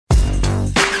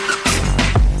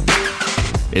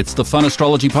It's the Fun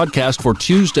Astrology Podcast for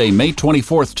Tuesday, May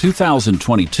 24th,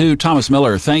 2022. Thomas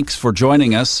Miller, thanks for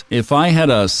joining us. If I had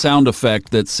a sound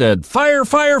effect that said, fire,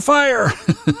 fire, fire,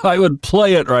 I would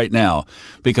play it right now,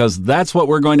 because that's what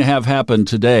we're going to have happen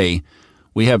today.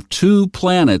 We have two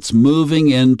planets moving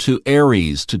into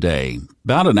Aries today,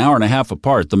 about an hour and a half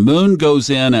apart. The moon goes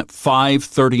in at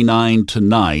 5:39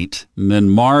 tonight, and then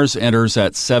Mars enters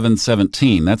at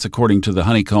 7:17. That's according to the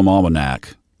Honeycomb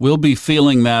Almanac. We'll be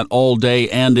feeling that all day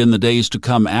and in the days to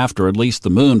come after, at least the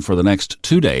moon for the next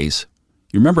 2 days.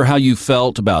 You remember how you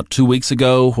felt about 2 weeks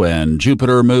ago when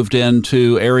Jupiter moved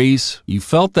into Aries? You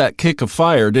felt that kick of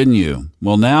fire, didn't you?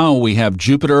 Well, now we have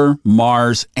Jupiter,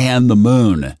 Mars, and the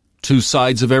moon. Two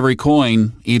sides of every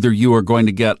coin. Either you are going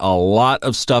to get a lot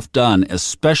of stuff done,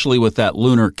 especially with that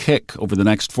lunar kick over the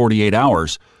next 48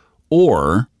 hours,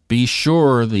 or be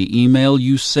sure the email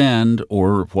you send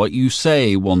or what you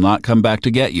say will not come back to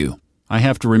get you. I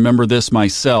have to remember this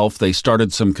myself. They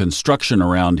started some construction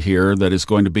around here that is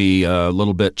going to be a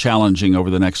little bit challenging over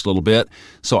the next little bit,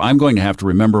 so I'm going to have to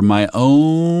remember my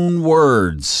own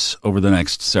words over the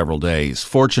next several days.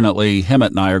 Fortunately,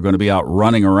 Hemant and I are going to be out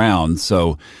running around,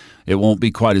 so it won't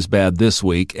be quite as bad this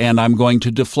week, and I'm going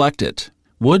to deflect it.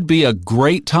 Would be a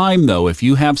great time, though, if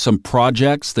you have some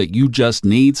projects that you just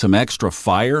need some extra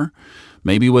fire.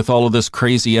 Maybe with all of this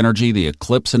crazy energy, the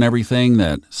eclipse and everything,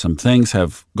 that some things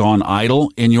have gone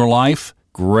idle in your life.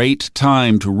 Great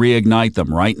time to reignite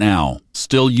them right now.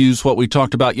 Still use what we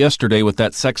talked about yesterday with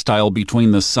that sextile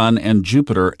between the Sun and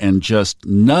Jupiter and just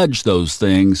nudge those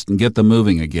things and get them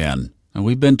moving again. And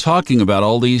we've been talking about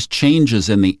all these changes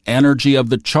in the energy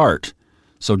of the chart.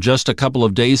 So just a couple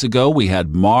of days ago, we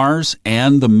had Mars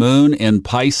and the moon in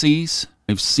Pisces.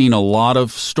 I've seen a lot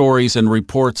of stories and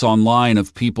reports online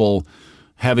of people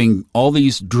having all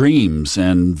these dreams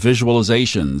and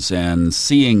visualizations and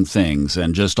seeing things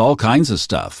and just all kinds of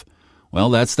stuff.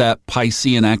 Well, that's that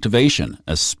Piscean activation,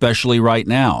 especially right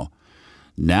now.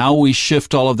 Now we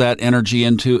shift all of that energy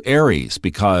into Aries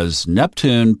because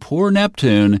Neptune, poor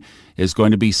Neptune, is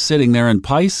going to be sitting there in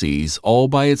Pisces all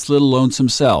by its little lonesome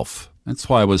self. That's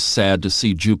why I was sad to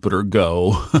see Jupiter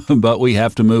go, but we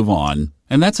have to move on.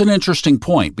 And that's an interesting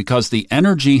point because the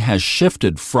energy has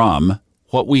shifted from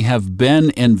what we have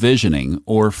been envisioning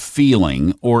or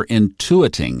feeling or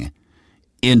intuiting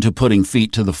into putting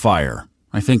feet to the fire.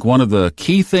 I think one of the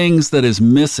key things that is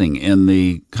missing in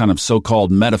the kind of so-called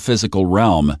metaphysical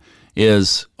realm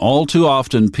is all too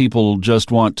often people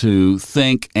just want to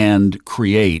think and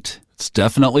create. It's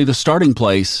definitely the starting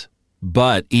place.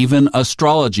 But even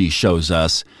astrology shows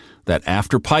us that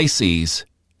after Pisces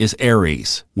is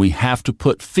Aries. We have to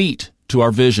put feet to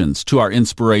our visions, to our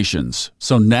inspirations.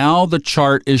 So now the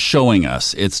chart is showing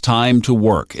us it's time to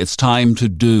work, it's time to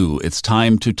do, it's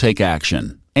time to take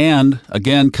action. And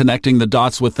again, connecting the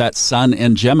dots with that Sun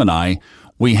and Gemini,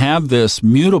 we have this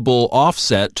mutable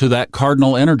offset to that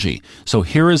cardinal energy. So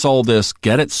here is all this,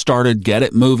 get it started, get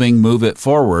it moving, move it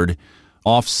forward.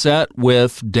 Offset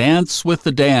with dance with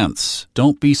the dance.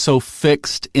 Don't be so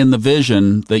fixed in the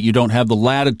vision that you don't have the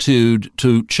latitude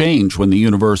to change when the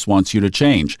universe wants you to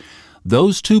change.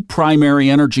 Those two primary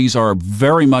energies are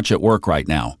very much at work right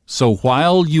now. So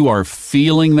while you are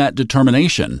feeling that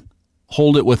determination,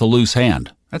 hold it with a loose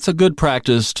hand. That's a good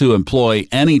practice to employ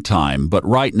anytime, but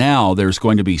right now there's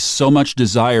going to be so much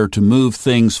desire to move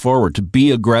things forward, to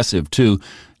be aggressive, to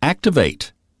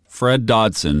activate. Fred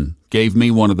Dodson gave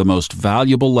me one of the most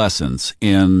valuable lessons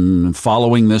in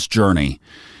following this journey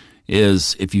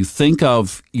is if you think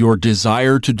of your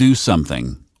desire to do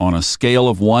something on a scale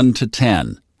of 1 to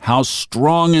 10, how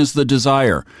strong is the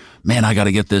desire? Man, I got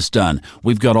to get this done.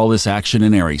 We've got all this action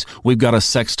in Aries. We've got a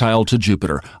sextile to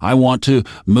Jupiter. I want to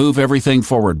move everything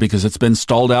forward because it's been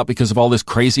stalled out because of all this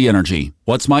crazy energy.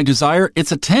 What's my desire?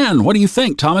 It's a 10. What do you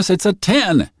think, Thomas? It's a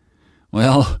 10.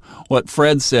 Well, what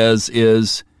Fred says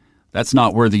is, that's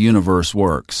not where the universe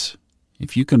works.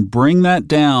 If you can bring that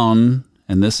down,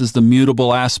 and this is the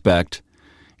mutable aspect,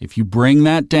 if you bring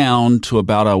that down to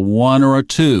about a 1 or a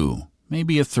 2,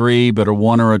 maybe a 3, but a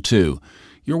 1 or a 2,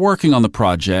 you're working on the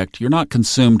project. You're not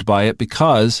consumed by it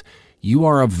because you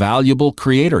are a valuable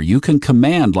creator. You can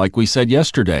command, like we said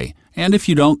yesterday. And if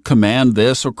you don't command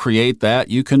this or create that,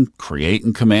 you can create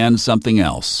and command something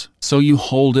else. So you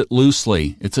hold it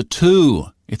loosely. It's a 2.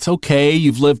 It's okay.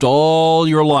 You've lived all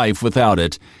your life without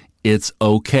it. It's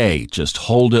okay. Just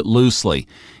hold it loosely.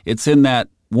 It's in that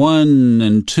 1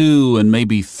 and 2 and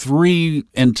maybe 3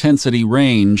 intensity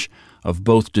range of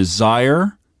both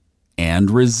desire and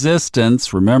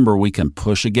resistance. Remember, we can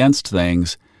push against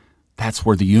things. That's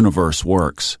where the universe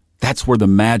works. That's where the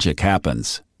magic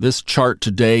happens. This chart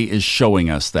today is showing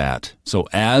us that. So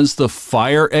as the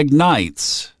fire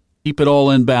ignites, keep it all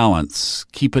in balance.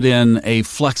 Keep it in a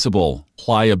flexible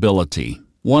pliability.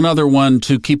 One other one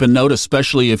to keep a note,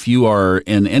 especially if you are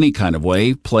in any kind of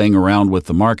way playing around with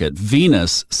the market.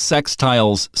 Venus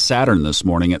sextiles Saturn this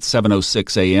morning at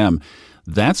 7:06 a.m.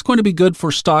 That's going to be good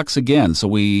for stocks again.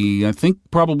 So I think,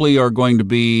 probably are going to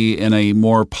be in a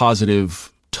more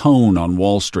positive tone on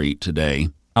Wall Street today.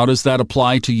 How does that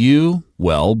apply to you?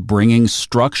 Well, bringing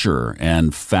structure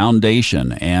and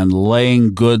foundation and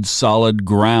laying good, solid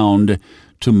ground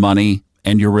to money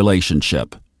and your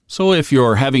relationship. So if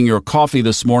you're having your coffee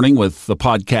this morning with the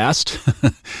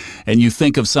podcast and you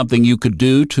think of something you could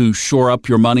do to shore up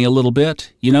your money a little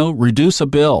bit, reduce a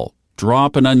bill,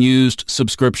 drop an unused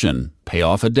subscription, pay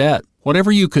off a debt,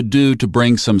 whatever you could do to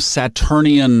bring some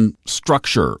Saturnian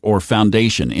structure or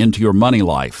foundation into your money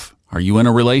life. Are you in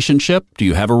a relationship? Do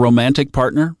you have a romantic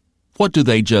partner? What do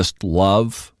they just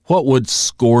love? What would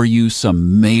score you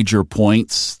some major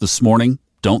points this morning?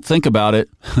 Don't think about it.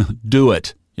 Do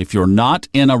it. If you're not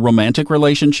in a romantic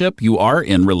relationship, you are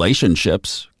in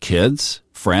relationships. Kids,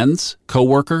 friends,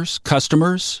 coworkers,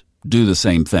 customers, do the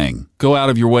same thing. Go out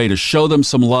of your way to show them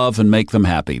some love and make them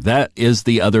happy. That is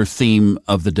the other theme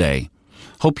of the day.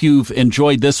 Hope you've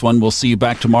enjoyed this one. We'll see you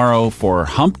back tomorrow for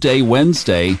Hump Day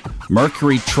Wednesday.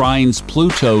 Mercury trines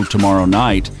Pluto tomorrow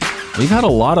night. We've had a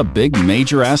lot of big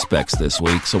major aspects this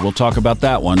week, so we'll talk about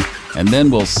that one. And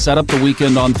then we'll set up the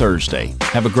weekend on Thursday.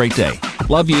 Have a great day.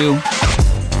 Love you.